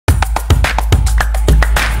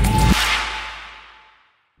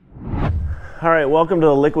All right, welcome to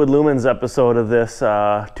the Liquid Lumens episode of this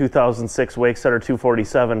 2006 Wakesetter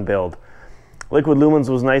 247 build. Liquid Lumens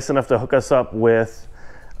was nice enough to hook us up with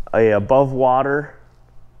a above water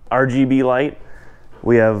RGB light.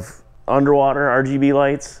 We have underwater RGB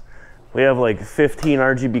lights. We have like 15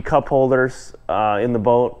 RGB cup holders in the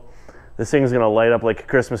boat. This thing's gonna light up like a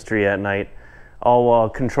Christmas tree at night, all while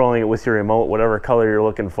controlling it with your remote, whatever color you're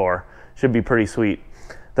looking for. Should be pretty sweet.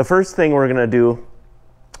 The first thing we're gonna do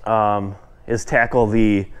is tackle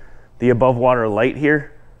the above water light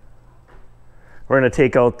here. We're going to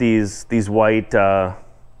take out these white 12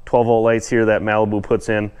 volt lights here that Malibu puts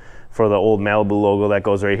in for the old Malibu logo that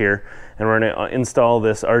goes right here, and we're going to install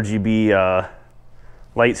this RGB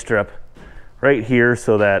light strip right here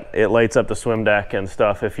so that it lights up the swim deck and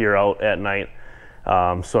stuff if you're out at night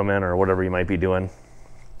swimming or whatever you might be doing.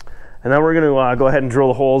 And then we're going to go ahead and drill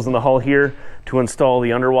the holes in the hull here to install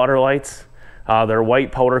the underwater lights. They're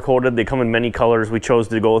white powder coated. They come in many colors. We chose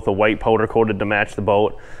to go with the white powder coated to match the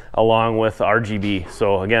boat along with RGB.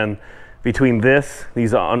 So again, between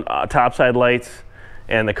these topside lights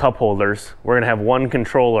and the cup holders, we're gonna have one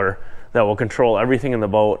controller that will control everything in the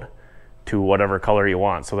boat to whatever color you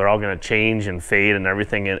want. So they're all gonna change and fade and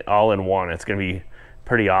everything all in one. It's gonna be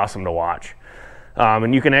pretty awesome to watch.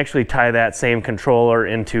 And you can actually tie that same controller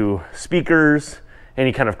into speakers,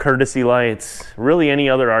 any kind of courtesy lights, really any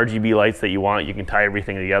other RGB lights that you want. You can tie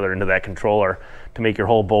everything together into that controller to make your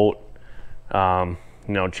whole boat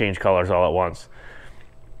change colors all at once.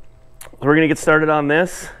 We're gonna get started on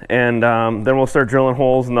this, and then we'll start drilling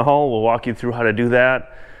holes in the hull. We'll walk you through how to do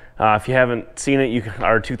that. If you haven't seen it,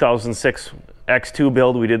 our 2006 X2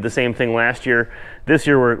 build, we did the same thing last year. This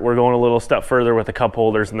year we're going a little step further with the cup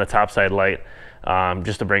holders and the topside light,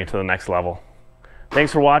 just to bring it to the next level.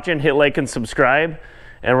 Thanks for watching. Hit like and subscribe,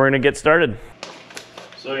 and we're gonna get started.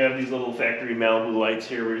 So we have these little factory Malibu lights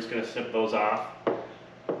here. We're just gonna snip those off.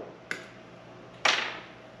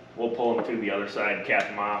 We'll pull them through the other side, cap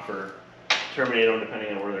them off, or terminate them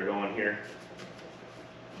depending on where they're going here.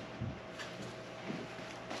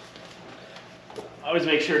 Always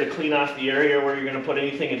make sure to clean off the area where you're gonna put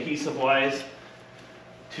anything adhesive-wise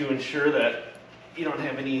to ensure that you don't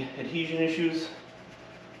have any adhesion issues.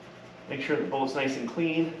 Make sure the boat's nice and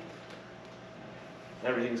clean.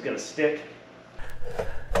 Everything's gonna stick.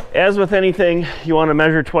 As with anything, you want to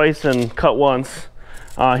measure twice and cut once.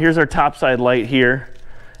 Here's our topside light here,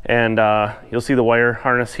 and you'll see the wire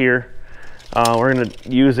harness here. We're gonna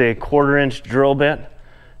use a 1/4 inch drill bit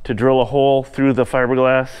to drill a hole through the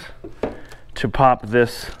fiberglass to pop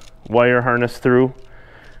this wire harness through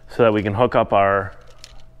so that we can hook up our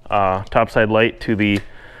topside light to the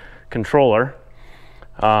controller.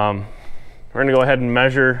 We're gonna go ahead and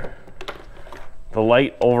measure the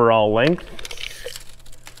light overall length,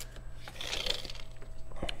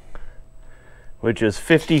 which is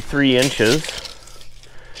 53 inches.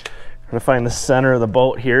 I'm gonna find the center of the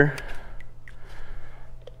boat here.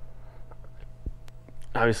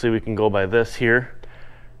 Obviously we can go by this here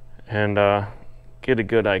and get a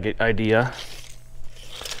good idea.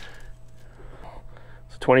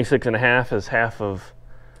 So 26.5 is half of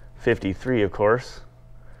 53, of course.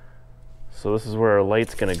 So this is where our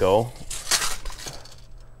light's gonna go.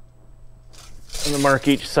 I'm gonna mark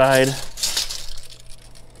each side.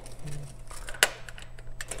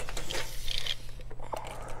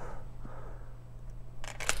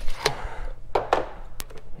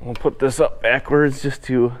 We'll put this up backwards just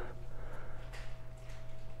to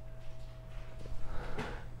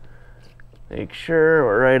make sure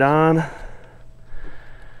we're right on.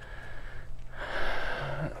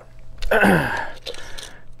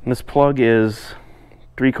 This plug is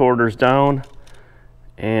 3/4 down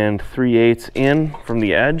and 3/8 in from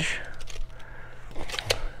the edge.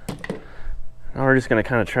 Now we're just going to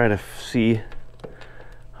kind of try to see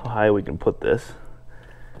how high we can put this.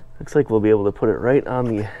 Looks like we'll be able to put it right on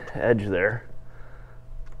the edge there.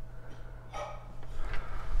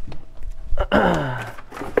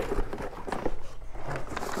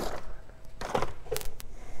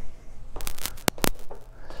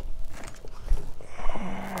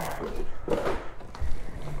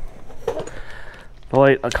 The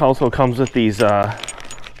light also comes with these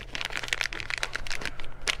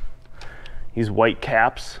white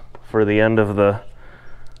caps for the end of the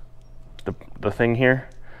thing here.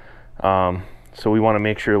 So we want to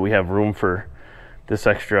make sure we have room for this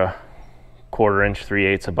extra 1/4 inch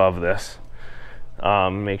 3/8 above this.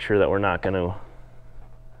 Make sure that we're not going to,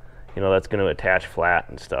 that's going to attach flat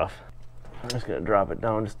and stuff. I'm just going to drop it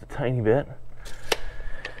down just a tiny bit.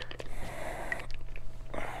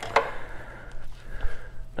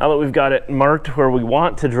 Now that we've got it marked where we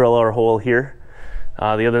want to drill our hole here,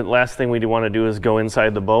 The last thing we want to do is go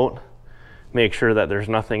inside the boat, make sure that there's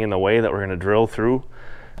nothing in the way that we're going to drill through.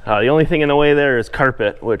 The only thing in the way there is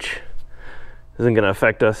carpet, which isn't going to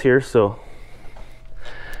affect us here. So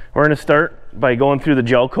we're going to start by going through the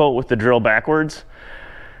gel coat with the drill backwards.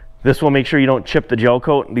 This will make sure you don't chip the gel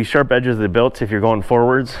coat. These sharp edges of the bilts, if you're going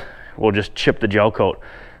forwards, will just chip the gel coat.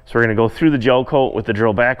 So we're going to go through the gel coat with the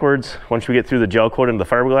drill backwards. Once we get through the gel coat into the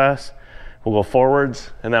fiberglass, we'll go forwards,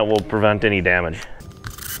 and that will prevent any damage.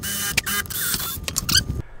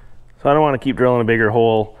 So I don't want to keep drilling a bigger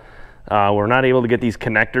hole. We're not able to get these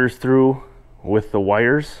connectors through with the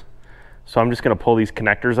wires. So I'm just going to pull these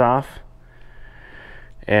connectors off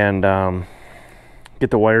and get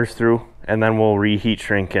the wires through, and then we'll reheat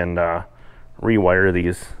shrink and rewire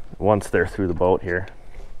these once they're through the boat here.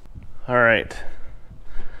 All right,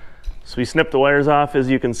 so we snipped the wires off, as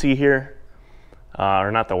you can see here. Or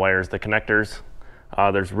not the wires, the connectors.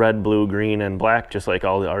 There's red, blue, green, and black, just like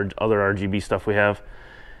all the other RGB stuff we have.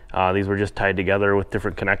 These were just tied together with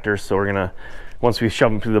different connectors. So we're gonna, once we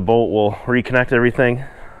shove them through the boat, we'll reconnect everything.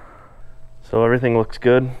 So everything looks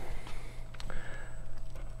good.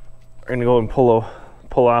 We're gonna go and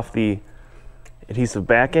pull off the adhesive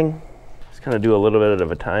backing. Just kind of do a little bit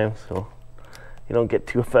at a time so you don't get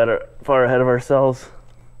too far ahead of ourselves.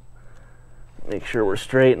 Make sure we're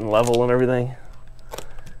straight and level and everything.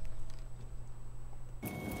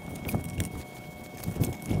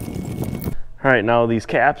 All right, now these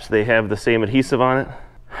caps, they have the same adhesive on it.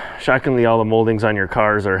 Shockingly, all the moldings on your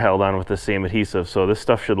cars are held on with the same adhesive, so this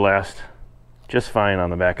stuff should last just fine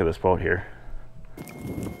on the back of this boat here.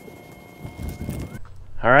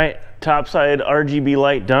 All right, topside RGB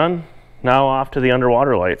light done. Now off to the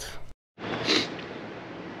underwater lights.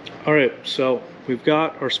 All right, so we've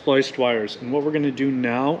got our spliced wires, and what we're gonna do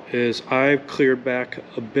now is I've cleared back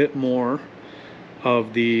a bit more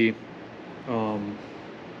of the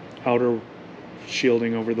outer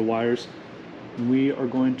shielding over the wires. We are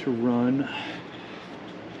going to run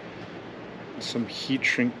some heat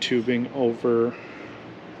shrink tubing over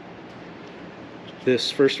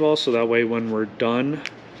this first of all, so that way when we're done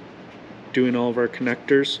doing all of our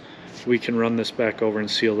connectors, we can run this back over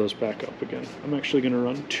and seal those back up again. I'm actually going to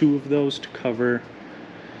run 2 of those to cover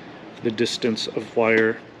the distance of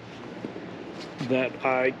wire that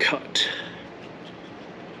I cut.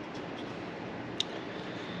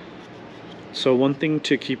 So one thing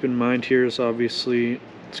to keep in mind here is obviously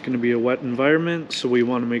it's going to be a wet environment, so we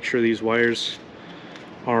want to make sure these wires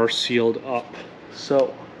are sealed up.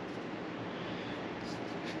 So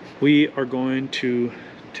we are going to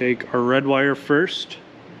take our red wire first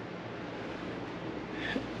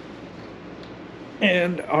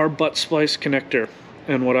and our butt splice connector.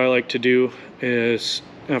 And what I like to do is,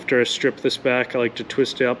 after I strip this back, I like to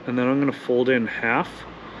twist it up, and then I'm going to fold it in half.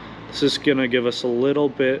 This is going to give us a little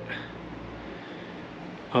bit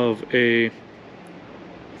of a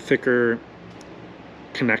thicker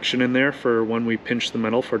connection in there for when we pinch the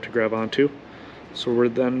metal for it to grab onto. So we're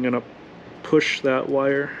then going to push that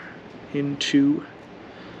wire into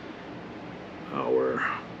our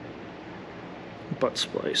butt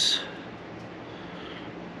splice.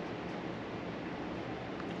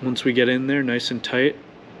 Once we get in there nice and tight,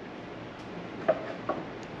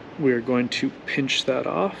 we are going to pinch that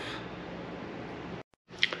off.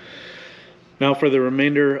 Now for the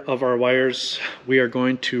remainder of our wires, we are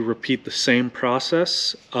going to repeat the same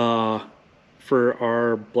process. For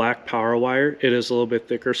our black power wire, it is a little bit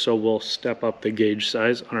thicker, so we'll step up the gauge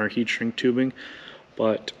size on our heat shrink tubing,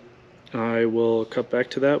 but I will cut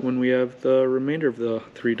back to that when we have the remainder of the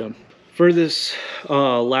 3 done. For this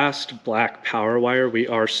last black power wire, we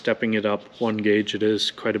are stepping it up 1 gauge. It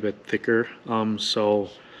is quite a bit thicker.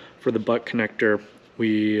 So for the butt connector,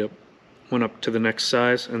 we went up to the next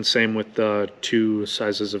size, and same with the 2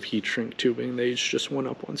 sizes of heat shrink tubing. They each just went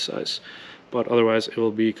up 1 size. But otherwise, it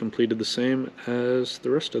will be completed the same as the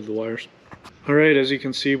rest of the wires. All right, as you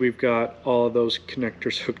can see, we've got all of those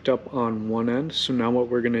connectors hooked up on one end. So now what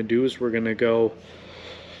we're gonna do is we're gonna go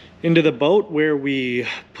into the boat where we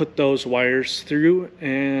put those wires through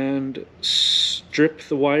and strip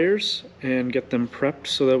the wires and get them prepped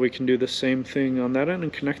so that we can do the same thing on that end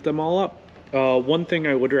and connect them all up. One thing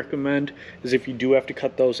I would recommend is, if you do have to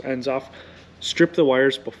cut those ends off, strip the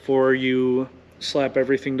wires before you slap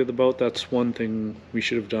everything to the boat. That's one thing we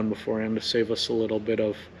should have done beforehand to save us a little bit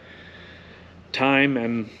of time,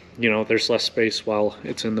 and you know, there's less space while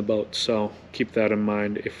it's in the boat. So keep that in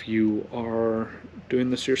mind if you are doing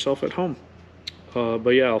this yourself at home. But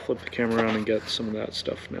yeah, I'll flip the camera around and get some of that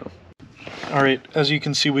stuff now. All right, as you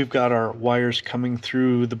can see, we've got our wires coming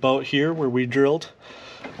through the boat here where we drilled.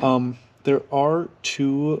 There are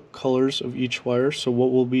 2 colors of each wire, so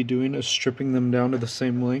what we'll be doing is stripping them down to the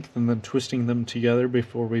same length and then twisting them together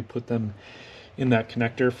before we put them in that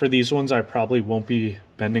connector. For these ones, I probably won't be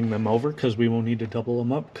bending them over because we won't need to double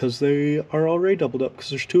them up because they are already doubled up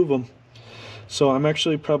because there's 2 of them. So I'm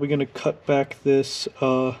actually probably going to cut back this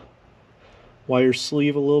wire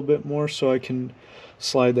sleeve a little bit more so I can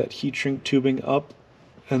slide that heat shrink tubing up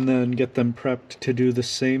and then get them prepped to do the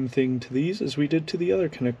same thing to these as we did to the other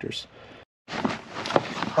connectors.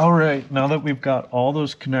 All right, now that we've got all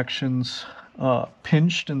those connections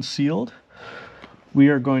pinched and sealed, we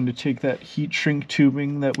are going to take that heat shrink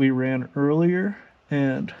tubing that we ran earlier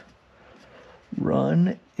and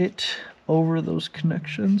run it over those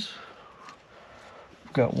connections.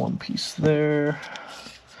 Got one piece there,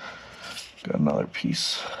 got another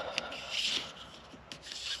piece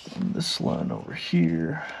on this line over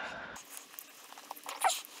here.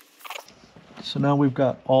 So now we've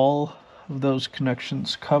got all of those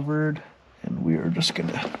connections covered, and we are just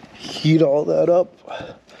gonna heat all that up.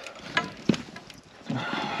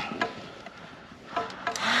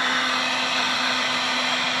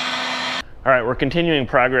 All right, we're continuing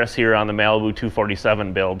progress here on the Malibu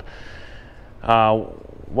 247 build.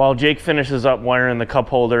 While Jake finishes up wiring the cup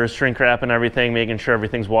holders, shrink wrapping everything, making sure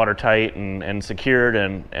everything's watertight and secured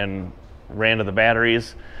and ran to the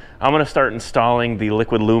batteries, I'm gonna start installing the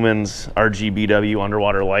Liquid Lumens RGBW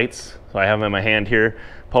underwater lights. So I have them in my hand here,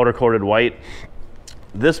 powder coated white.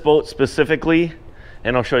 This boat specifically,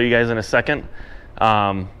 and I'll show you guys in a second,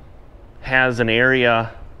 has an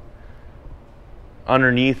area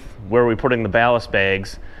underneath where we're putting the ballast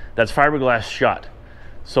bags that's fiberglass shut.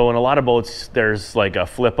 So in a lot of boats, there's like a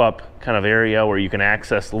flip up kind of area where you can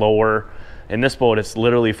access lower. In this boat, it's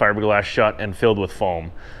literally fiberglass shut and filled with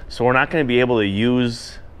foam. So we're not going to be able to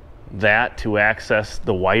use that to access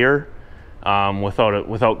the wire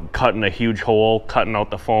without cutting a huge hole, cutting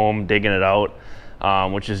out the foam, digging it out,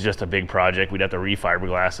 which is just a big project. We'd have to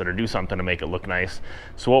re-fiberglass it or do something to make it look nice.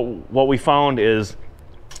 So what we found is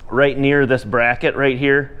right near this bracket right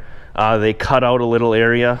here, they cut out a little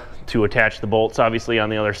area to attach the bolts, obviously, on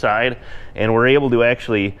the other side, and we're able to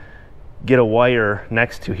actually get a wire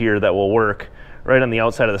next to here that will work right on the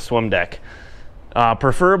outside of the swim deck.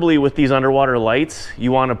 Preferably with these underwater lights,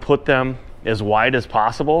 you want to put them as wide as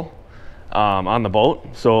possible on the boat.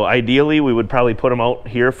 So ideally, we would probably put them out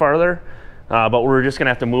here farther, but we're just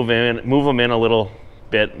gonna have to move them in a little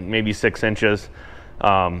bit, maybe 6 inches,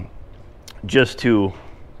 just to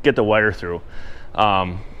get the wire through.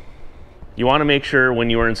 You want to make sure when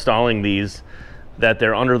you are installing these that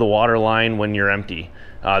they're under the water line when you're empty.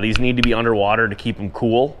 These need to be underwater to keep them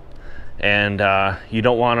cool, and you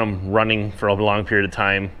don't want them running for a long period of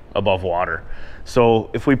time above water. So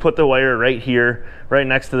if we put the wire right here, right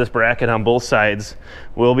next to this bracket on both sides,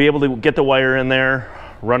 we'll be able to get the wire in there,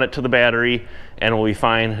 run it to the battery, and we'll be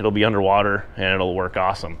fine. It'll be underwater and it'll work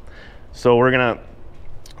awesome. So we're gonna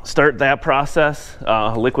start that process.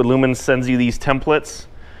 Liquid Lumens sends you these templates.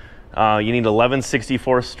 You need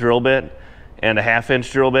 11/64 drill bit and a 1/2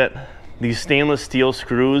 inch drill bit. These stainless steel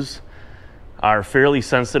screws are fairly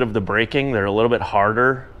sensitive to breaking. They're a little bit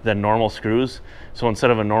harder than normal screws. So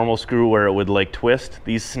instead of a normal screw where it would like twist,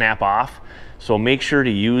 these snap off. So make sure to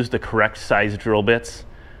use the correct size drill bits.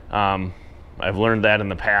 I've learned that in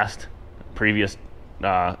the past, previous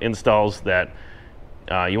installs, that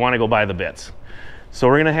you want to go buy the bits. So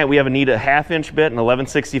we need a 1/2 inch bit and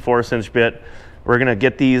 11/64 inch bit. We're gonna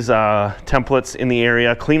get these templates in the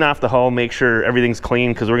area, clean off the hull, make sure everything's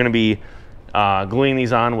clean, because we're gonna be gluing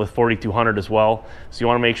these on with 4200 as well. So you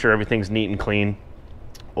wanna make sure everything's neat and clean.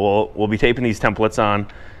 We'll be taping these templates on,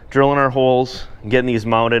 drilling our holes, getting these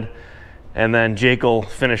mounted, and then Jake will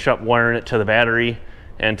finish up wiring it to the battery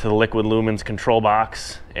and to the Liquid Lumens control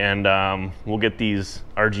box, and we'll get these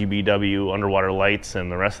RGBW underwater lights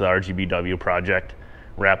and the rest of the RGBW project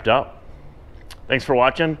wrapped up. Thanks for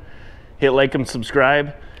watching. Hit like and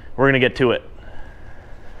subscribe. We're gonna get to it.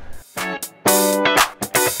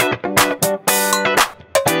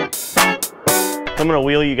 I'm gonna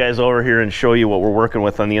wheel you guys over here and show you what we're working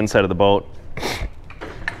with on the inside of the boat.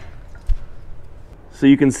 So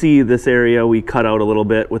you can see this area we cut out a little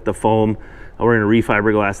bit with the foam. We're gonna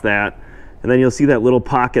re-fiberglass that. And then you'll see that little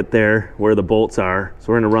pocket there where the bolts are.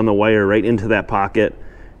 So we're gonna run the wire right into that pocket,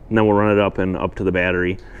 and then we'll run it up and up to the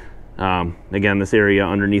battery. Again, this area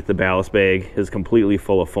underneath the ballast bag is completely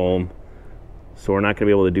full of foam, so we're not going to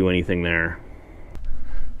be able to do anything there.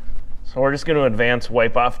 So we're just going to advance,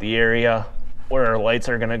 wipe off the area where our lights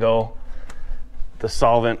are going to go, the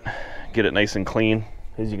solvent, get it nice and clean.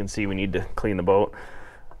 As you can see, we need to clean the boat.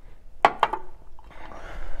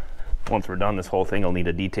 once we're done, this whole thing will need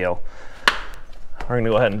a detail. We're gonna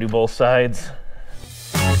go ahead and do both sides.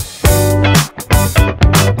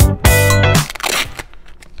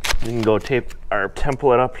 We can go tape our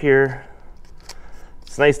template up here.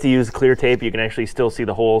 It's nice to use clear tape. You can actually still see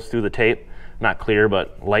the holes through the tape. Not clear,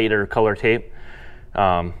 but light or color tape.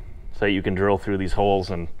 So that you can drill through these holes,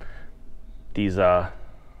 and these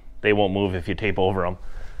they won't move if you tape over them.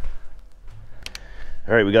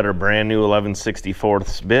 All right, we got our brand new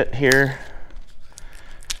 11/64 bit here.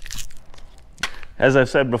 As I've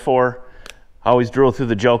said before, always drill through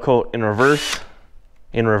the gel coat in reverse.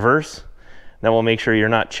 That will make sure you're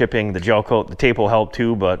not chipping the gel coat. The tape will help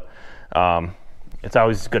too, but it's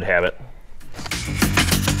always a good habit.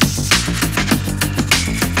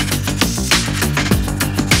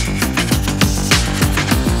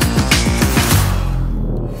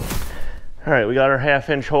 All right, we got our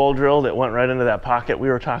 1/2-inch hole drill that went right into that pocket we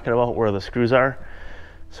were talking about where the screws are.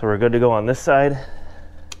 So we're good to go on this side.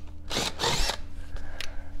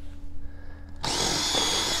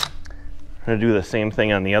 We're gonna do the same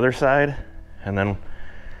thing on the other side, and then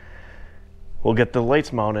we'll get the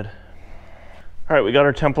lights mounted. All right, we got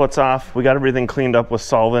our templates off. We got everything cleaned up with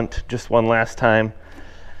solvent just one last time.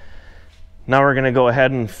 Now we're gonna go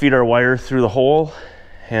ahead and feed our wire through the hole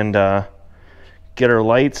and get our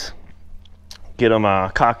lights, get them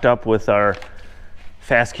caulked up with our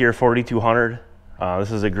Fast Cure 4200.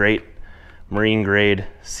 This is a great marine grade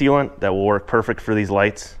sealant that will work perfect for these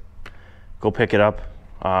lights. Go pick it up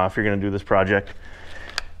if you're gonna do this project.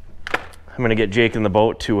 I'm gonna get Jake in the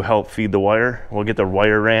boat to help feed the wire. We'll get the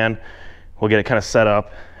wire ran, we'll get it kind of set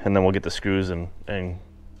up, and then we'll get the screws and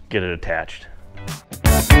get it attached.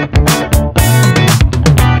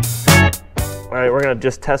 All right, we're gonna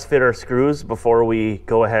just test fit our screws before we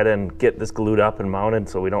go ahead and get this glued up and mounted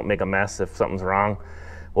so we don't make a mess if something's wrong.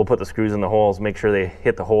 We'll put the screws in the holes, make sure they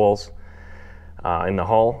hit the holes in the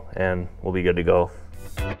hull, and we'll be good to go.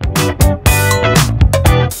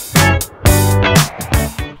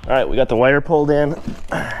 All right, we got the wire pulled in.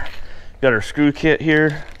 Got our screw kit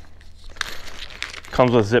here.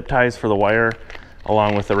 Comes with zip ties for the wire,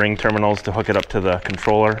 along with the ring terminals to hook it up to the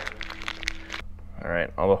controller. All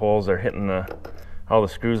right, all the holes are hitting all the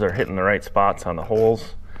screws are hitting the right spots on the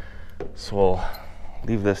holes. So we'll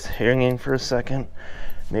leave this hanging for a second.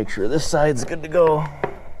 Make sure this side's good to go.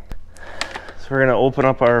 So we're gonna open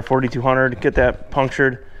up our 4200, get that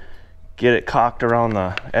punctured, get it caulked around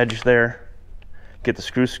the edge there, get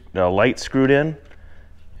the light screwed in,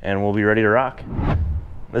 and we'll be ready to rock.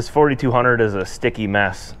 This 4200 is a sticky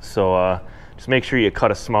mess, so just make sure you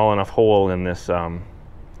cut a small enough hole in this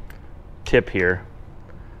tip here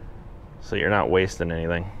so you're not wasting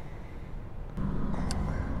anything.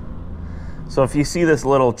 So if you see this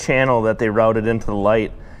little channel that they routed into the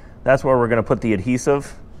light, that's where we're going to put the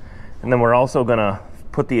adhesive, and then we're also going to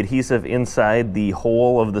put the adhesive inside the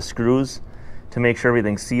hole of the screws to make sure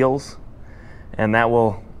everything seals, and that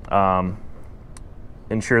will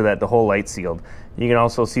ensure that the whole light's sealed. You can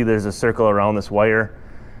also see there's a circle around this wire,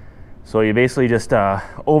 so you basically just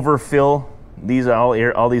overfill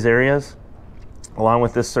all these areas along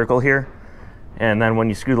with this circle here, and then when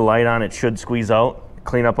you screw the light on, it should squeeze out,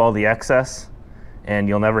 clean up all the excess, and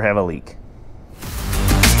you'll never have a leak.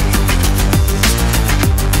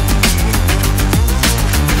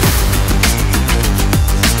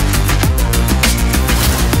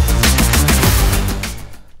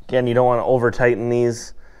 Again, you don't want to over tighten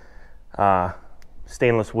these.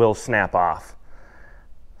 Stainless will snap off.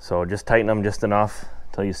 So just tighten them just enough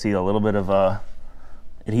until you see a little bit of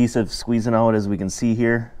adhesive squeezing out, as we can see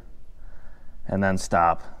here, and then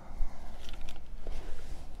stop.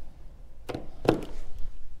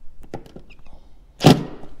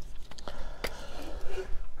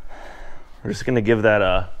 We're just going to give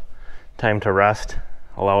that time to rest,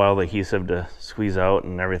 allow all the adhesive to squeeze out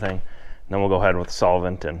and everything. And then we'll go ahead with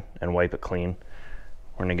solvent and wipe it clean.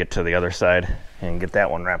 We're going to get to the other side and get that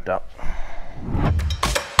one wrapped up.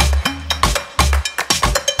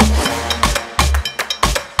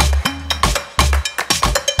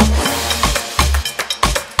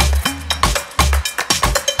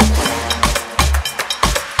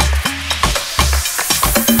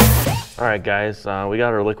 All right, guys, we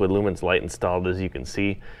got our liquid lumens light installed. As you can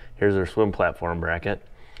see, here's our swim platform bracket.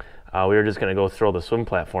 We were just going to go throw the swim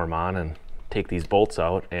platform on and take these bolts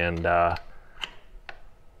out, and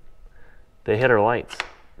they hit our lights.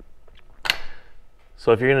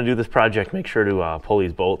 So if you're going to do this project, make sure to pull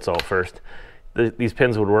these bolts out first. These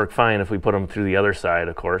pins would work fine if we put them through the other side,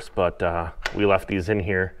 of course, but we left these in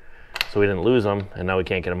here so we didn't lose them, and now we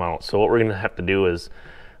can't get them out. So what we're going to have to do is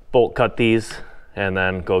bolt cut these and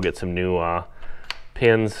then go get some new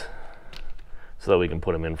pins so that we can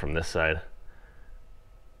put them in from this side.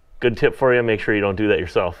 Good tip for you, make sure you don't do that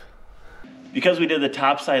yourself. Because we did the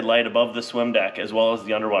topside light above the swim deck as well as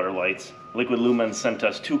the underwater lights, Liquid Lumens sent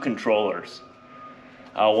us 2 controllers.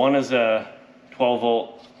 One is a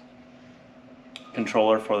 12-volt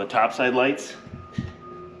controller for the topside lights,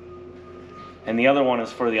 and the other one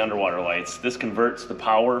is for the underwater lights. This converts the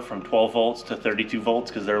power from 12 volts to 32 volts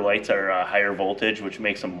because their lights are higher voltage, which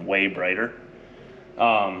makes them way brighter.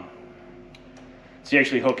 So you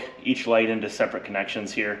actually hook each light into separate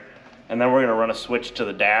connections here, and then we're going to run a switch to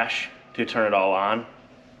the dash to turn it all on.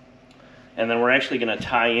 And then we're actually going to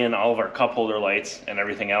tie in all of our cup holder lights and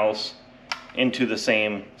everything else into the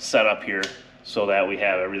same setup here so that we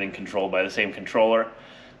have everything controlled by the same controller.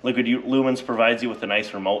 Liquid Lumens provides you with a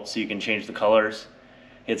nice remote so you can change the colors.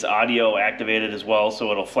 It's audio activated as well,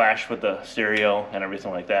 so it'll flash with the stereo and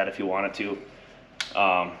everything like that if you want it to.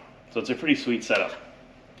 So it's a pretty sweet setup.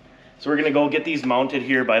 So we're gonna go get these mounted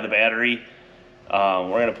here by the battery.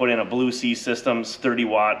 We're gonna put in a Blue Sea Systems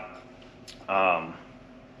 30-watt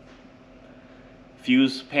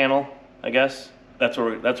fuse panel, I guess. That's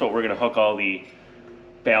what we're gonna hook all the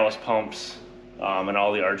ballast pumps and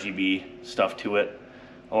all the RGB stuff to it,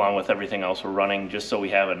 along with everything else we're running, just so we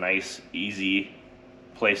have a nice, easy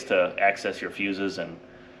place to access your fuses and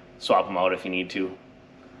swap them out if you need to.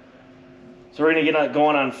 So we're gonna get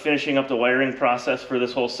going on finishing up the wiring process for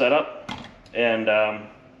this whole setup, and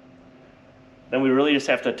then we really just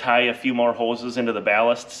have to tie a few more hoses into the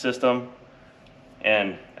ballast system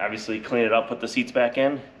and obviously clean it up, put the seats back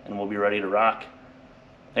in, and we'll be ready to rock.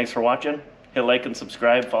 Thanks for watching. Hit like and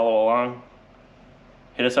subscribe, follow along.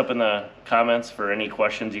 Hit us up in the comments for any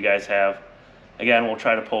questions you guys have. Again, we'll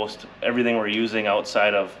try to post everything we're using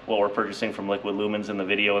outside of what we're purchasing from Liquid Lumens in the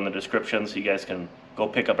video in the description, so you guys can go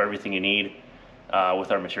pick up everything you need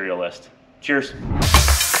with our material list. Cheers.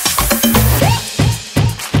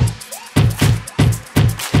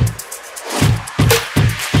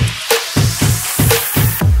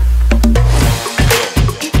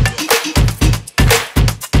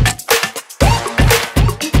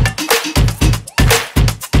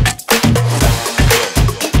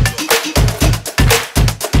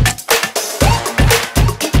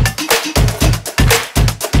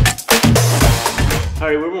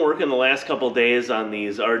 We've been working the last couple days on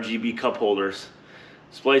these RGB cup holders.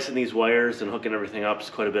 Splicing these wires and hooking everything up is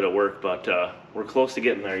quite a bit of work, but we're close to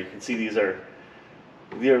getting there. You can see these are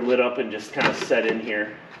lit up and just kind of set in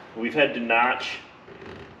here. We've had to notch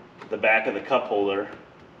the back of the cup holder.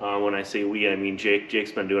 When I say we, I mean Jake.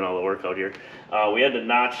 Jake's been doing all the work out here. We had to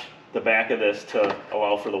notch the back of this to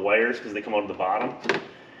allow for the wires because they come out of the bottom.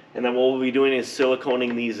 And then what we'll be doing is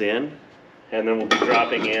siliconing these in, and then we'll be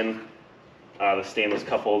dropping in the stainless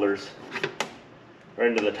cup holders right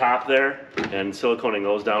into the top there and siliconing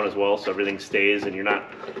those down as well so everything stays and you're not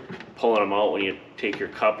pulling them out when you take your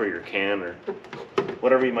cup or your can or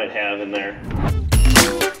whatever you might have in there.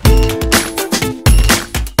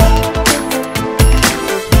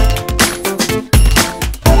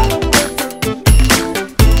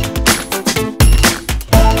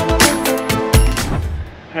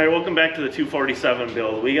 Alright, welcome back to the 247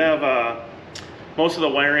 build. We have most of the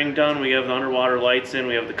wiring done. We have the underwater lights in,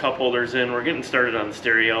 we have the cup holders in, we're getting started on the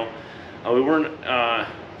stereo. We weren't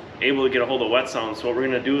able to get a hold of wet sound, so what we're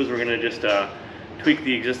going to do is we're going to just tweak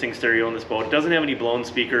the existing stereo in this boat. It doesn't have any blown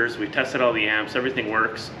speakers. We've tested all the amps, everything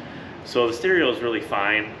works. So the stereo is really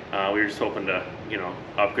fine. We were just hoping to,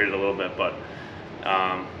 upgrade it a little bit, but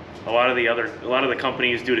a lot of the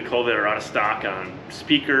companies due to COVID are out of stock on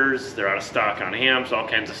speakers, they're out of stock on amps, all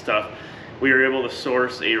kinds of stuff. We were able to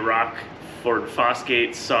source a Rockford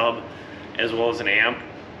Fosgate sub as well as an amp.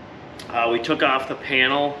 We took off the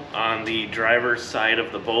panel on the driver's side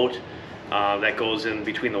of the boat that goes in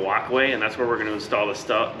between the walkway, and that's where we're going to install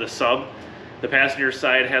the sub. The passenger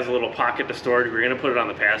side has a little pocket to store it. We're going to put it on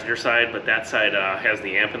the passenger side, but that side has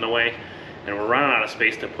the amp in the way, and we're running out of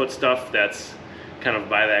space to put stuff that's kind of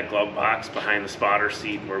by that glove box behind the spotter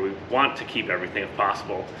seat where we want to keep everything if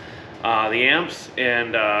possible. The amps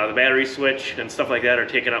and the battery switch and stuff like that are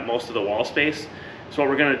taking up most of the wall space. So what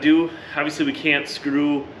we're going to do, obviously we can't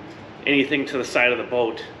screw anything to the side of the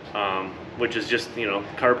boat, which is just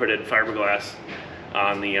carpeted fiberglass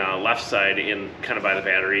on the left side in kind of by the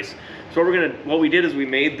batteries. So what we did is we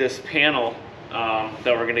made this panel that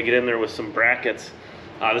we're going to get in there with some brackets.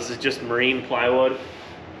 This is just marine plywood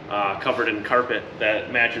covered in carpet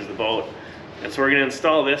that matches the boat, and so we're going to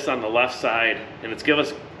install this on the left side, and it's give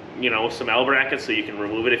us some L brackets so you can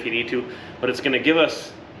remove it if you need to, but it's going to give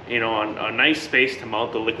us a nice space to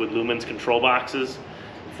mount the Liquid Lumens control boxes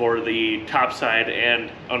for the topside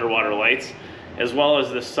and underwater lights, as well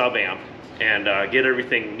as the sub amp. and get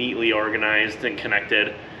everything neatly organized and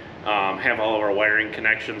connected. Have all of our wiring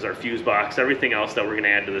connections, our fuse box, everything else that we're going to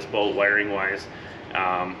add to this boat wiring wise,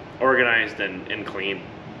 organized and clean.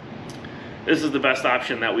 This is the best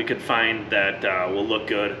option that we could find that will look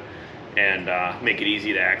good and make it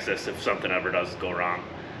easy to access if something ever does go wrong.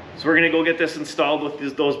 So we're going to go get this installed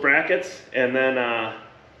with those brackets, and then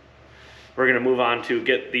we're going to move on to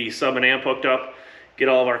get the sub and amp hooked up, get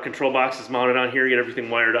all of our control boxes mounted on here, get everything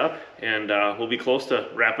wired up, and we'll be close to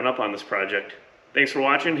wrapping up on this project. Thanks for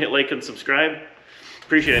watching. Hit like and subscribe.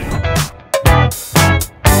 Appreciate it.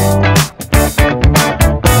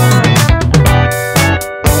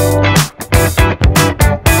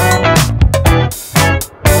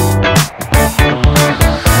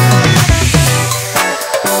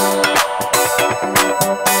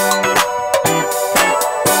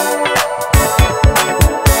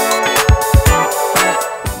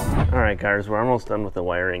 Guys, we're almost done with the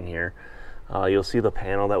wiring here. You'll see the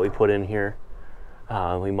panel that we put in here.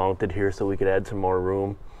 We mounted here so we could add some more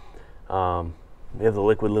room. We have the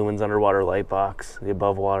liquid lumens underwater light box, the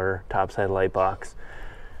above water topside light box.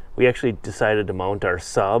 We actually decided to mount our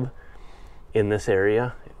sub in this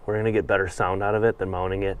area. We're going to get better sound out of it than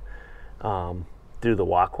mounting it through the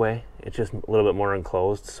walkway. It's just a little bit more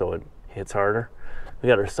enclosed, so it hits harder. We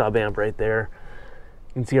got our sub amp right there.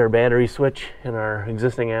 You can see our battery switch and our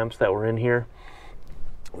existing amps that were in here.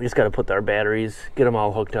 We just got to put our batteries, get them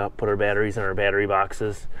all hooked up, put our batteries in our battery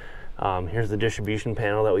boxes. Here's the distribution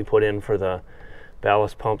panel that we put in for the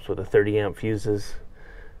ballast pumps with the 30 amp fuses.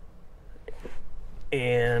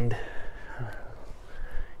 And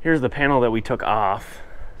here's the panel that we took off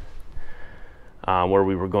where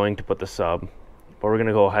we were going to put the sub. But we're going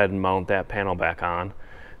to go ahead and mount that panel back on.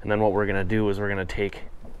 And then what we're going to do is we're going to take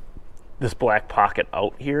this black pocket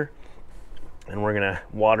out here, and we're gonna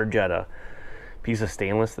water jet a piece of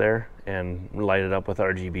stainless there and light it up with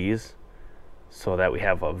RGBs so that we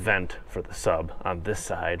have a vent for the sub on this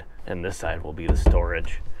side, and this side will be the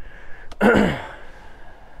storage.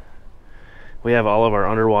 We have all of our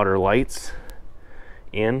underwater lights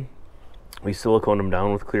in. We siliconed them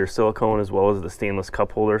down with clear silicone as well as the stainless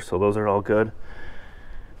cup holder, so those are all good.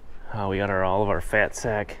 We got all of our fat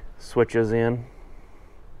sack switches in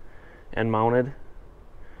and mounted.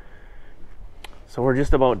 So we're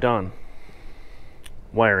just about done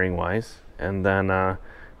wiring wise, and then got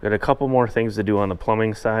a couple more things to do on the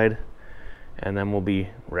plumbing side, and then we'll be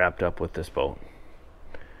wrapped up with this boat.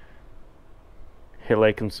 Hit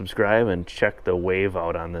like and subscribe and check the wave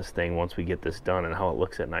out on this thing once we get this done and how it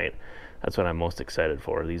looks at night. That's what I'm most excited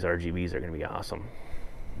for. These RGBs are going to be awesome.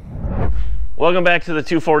 Welcome back to the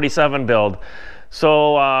 247 build.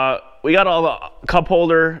 So we got all the cup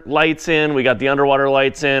holder lights in, we got the underwater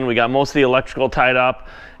lights in, we got most of the electrical tied up,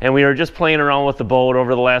 and we were just playing around with the boat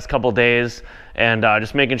over the last couple days and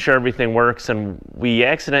just making sure everything works, and we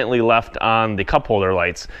accidentally left on the cup holder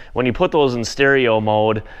lights. When you put those in stereo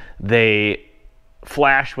mode, they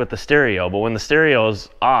flash with the stereo, but when the stereo's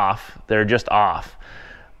off, they're just off.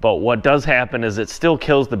 But what does happen is it still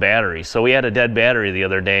kills the battery. So we had a dead battery the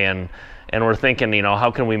other day, and we're thinking, you know, how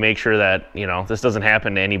can we make sure that, you know, this doesn't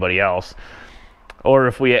happen to anybody else? Or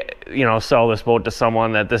if we, you know, sell this boat to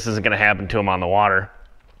someone, that this isn't going to happen to them on the water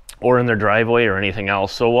or in their driveway or anything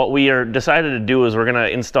else. So what we are decided to do is we're going to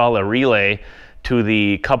install a relay to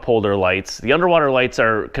the cup holder lights. The underwater lights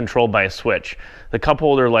are controlled by a switch. The cup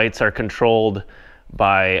holder lights are controlled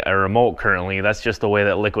by a remote currently. That's just the way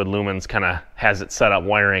that Liquid Lumens kind of has it set up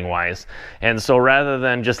wiring wise. And so rather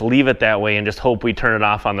than just leave it that way and just hope we turn it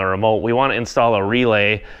off on the remote, we want to install a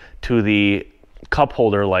relay to the cup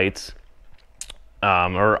holder lights,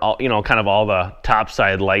 or all, you know, kind of all the top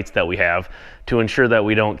side lights that we have, to ensure that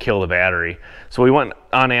we don't kill the battery. So we went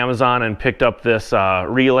on Amazon and picked up this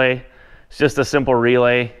relay. It's just a simple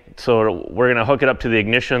relay. So we're going to hook it up to the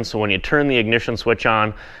ignition, so when you turn the ignition switch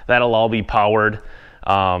on, that'll all be powered.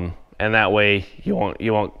 And that way you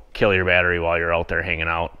won't kill your battery while you're out there hanging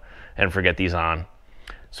out and forget these on.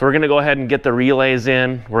 So we're going to go ahead and get the relays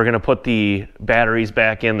in. We're going to put the batteries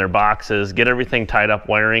back in their boxes, get everything tied up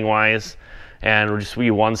wiring wise, and we'll just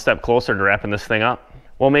be one step closer to wrapping this thing up.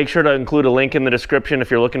 We'll make sure to include a link in the description if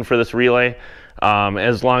you're looking for this relay,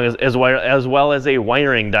 as well as a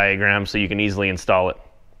wiring diagram so you can easily install it.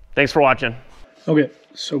 Thanks for watching. Okay,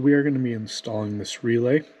 so we are going to be installing this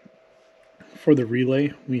relay. For the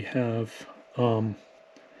relay, we have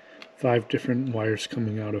 5 different wires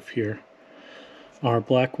coming out of here. Our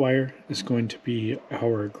black wire is going to be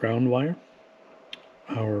our ground wire.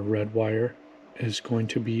 Our red wire is going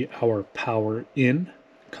to be our power in,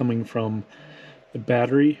 coming from the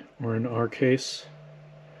battery, or in our case,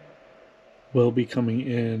 will be coming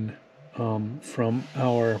in from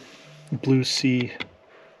our Blue Sea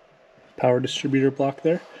power distributor block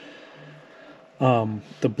there.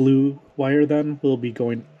 The blue wire then will be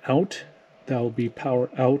going out. That will be power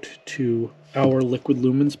out to our liquid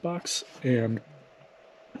lumens box, and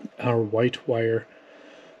our white wire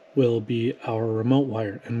will be our remote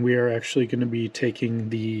wire. And we are actually going to be taking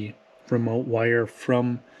the remote wire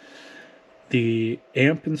from the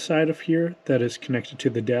amp inside of here that is connected to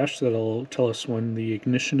the dash that'll tell us when the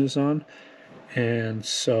ignition is on. And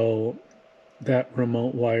so that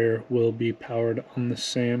remote wire will be powered on the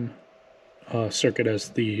same circuit as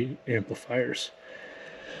the amplifiers.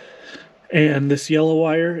 And this yellow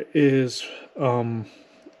wire is an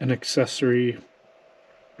accessory,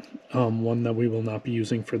 one that we will not be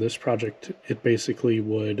using for this project. It basically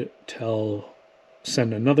would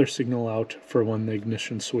send another signal out for when the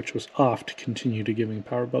ignition switch was off to continue to giving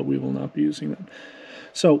power, but we will not be using that.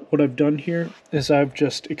 So what I've done here is I've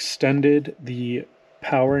just extended the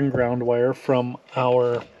power and ground wire from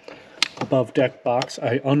our above deck box.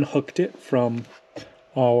 I unhooked it from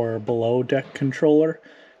our below deck controller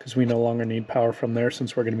because we no longer need power from there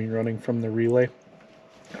since we're going to be running from the relay.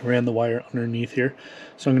 I ran the wire underneath here.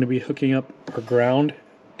 So I'm going to be hooking up our ground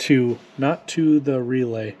not to the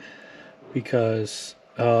relay, because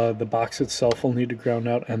the box itself will need to ground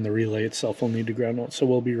out and the relay itself will need to ground out. So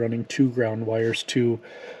we'll be running 2 ground wires to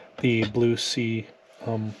the Blue Sea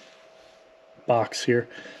box here.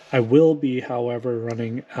 I will be, however,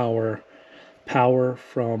 running our power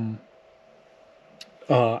from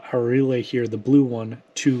our relay here, the blue one,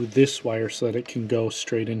 to this wire so that it can go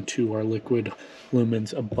straight into our liquid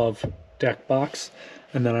lumens above deck box.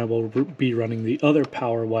 And then I will be running the other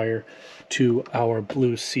power wire to our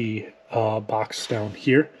Blue Sea box down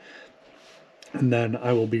here. And then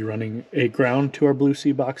I will be running a ground to our Blue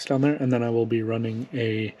Sea box down there. And then I will be running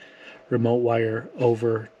a remote wire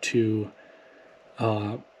over to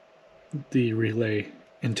the relay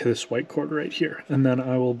into this white cord right here. And then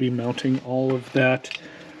I will be mounting all of that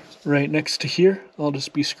right next to here. I'll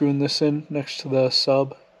just be screwing this in next to the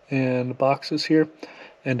sub and boxes here,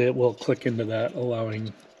 and it will click into that,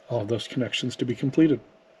 allowing all of those connections to be completed.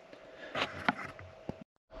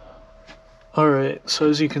 Alright, so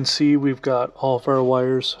as you can see, we've got all of our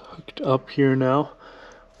wires hooked up here now.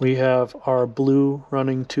 We have our blue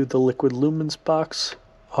running to the liquid lumens box,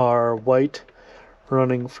 our white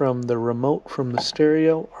running from the remote from the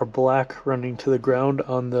stereo, our black running to the ground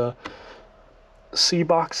on the C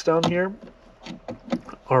box down here,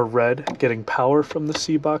 our red getting power from the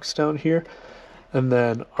C box down here, and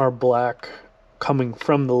then our black coming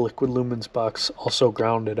from the liquid lumens box also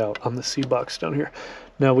grounded out on the C box down here.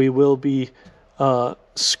 Now we will be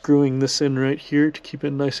screwing this in right here to keep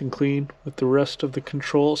it nice and clean with the rest of the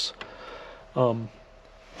controls.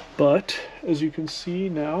 But as you can see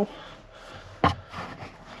now,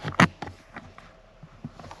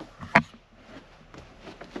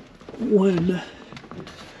 when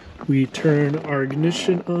we turn our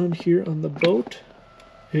ignition on here on the boat,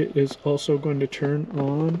 it is also going to turn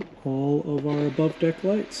on all of our above deck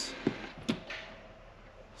lights.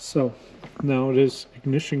 So now it is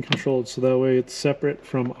ignition controlled, so that way it's separate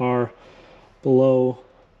from our below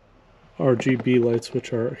RGB lights,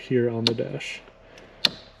 which are here on the dash.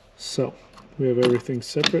 So we have everything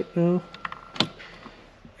separate now,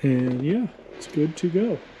 and yeah, it's good to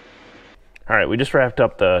go. All right, we just wrapped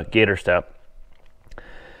up the gator step,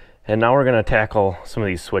 and now we're going to tackle some of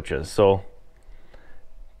these switches. So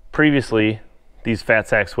previously, these fat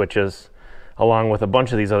sack switches, along with a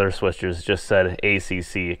bunch of these other switches, just said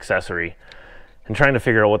ACC accessory, and trying to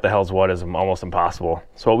figure out what the hell's what is almost impossible.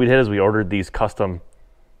 So what we did is we ordered these custom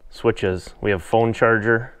switches. We have phone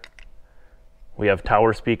charger, we have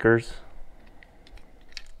tower speakers,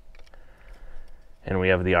 and we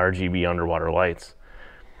have the RGB underwater lights.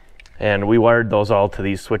 And we wired those all to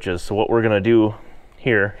these switches. So what we're gonna do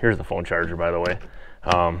here's the phone charger, by the way.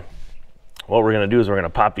 What we're gonna do is we're gonna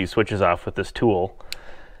pop these switches off with this tool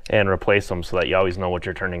and replace them so that you always know what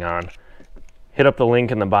you're turning on. Hit up the link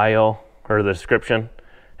in the bio or the description,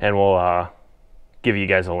 and we'll give you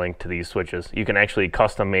guys a link to these switches. You can actually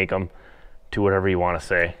custom make them to whatever you want to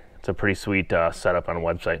say. It's a pretty sweet setup on a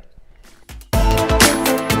website.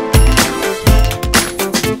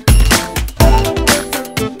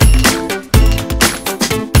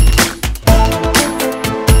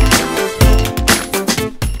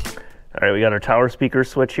 All right, we got our tower speaker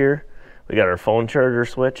switch here, we got our phone charger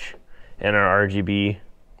switch, and our RGB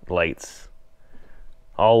lights.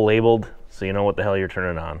 All labeled so you know what the hell you're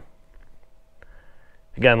turning on.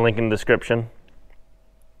 Again, link in the description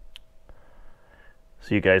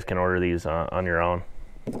so you guys can order these on your own.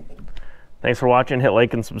 Thanks for watching. Hit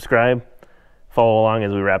like and subscribe. Follow along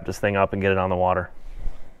as we wrap this thing up and get it on the water.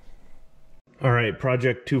 All right,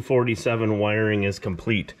 project 247 wiring is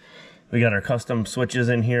complete. We got our custom switches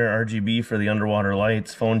in here, RGB for the underwater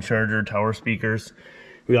lights, phone charger, tower speakers.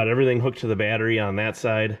 We got everything hooked to the battery on that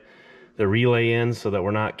side. The relay in so that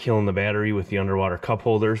we're not killing the battery with the underwater cup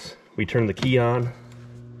holders. We turn the key on.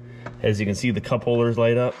 As you can see, the cup holders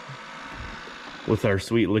light up with our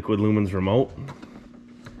sweet Liquid Lumens remote.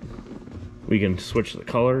 We can switch the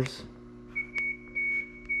colors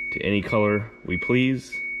to any color we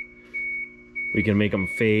please. We can make them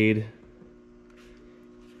fade,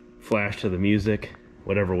 flash to the music,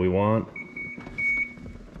 whatever we want.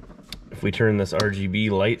 If we turn this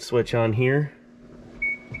RGB light switch on here,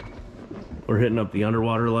 we're hitting up the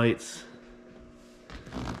underwater lights,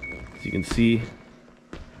 as you can see.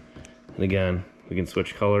 And again, we can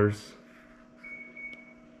switch colors.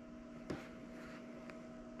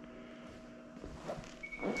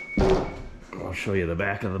 I'll show you the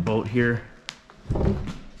back of the boat here.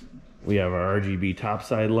 We have our RGB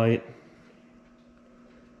topside light.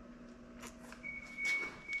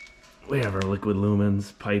 We have our Liquid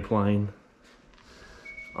Lumens pipeline,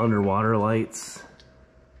 underwater lights.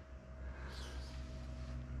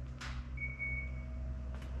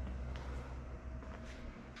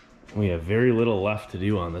 We have very little left to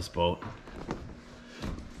do on this boat.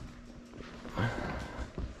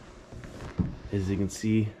 As you can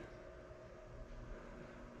see,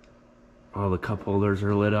 all the cup holders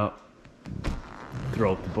are lit up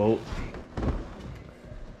throughout the boat.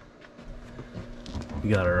 We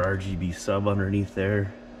got our RGB sub underneath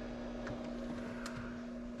there.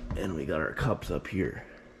 And we got our cups up here.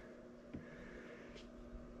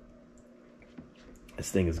 This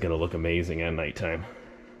thing is gonna look amazing at nighttime.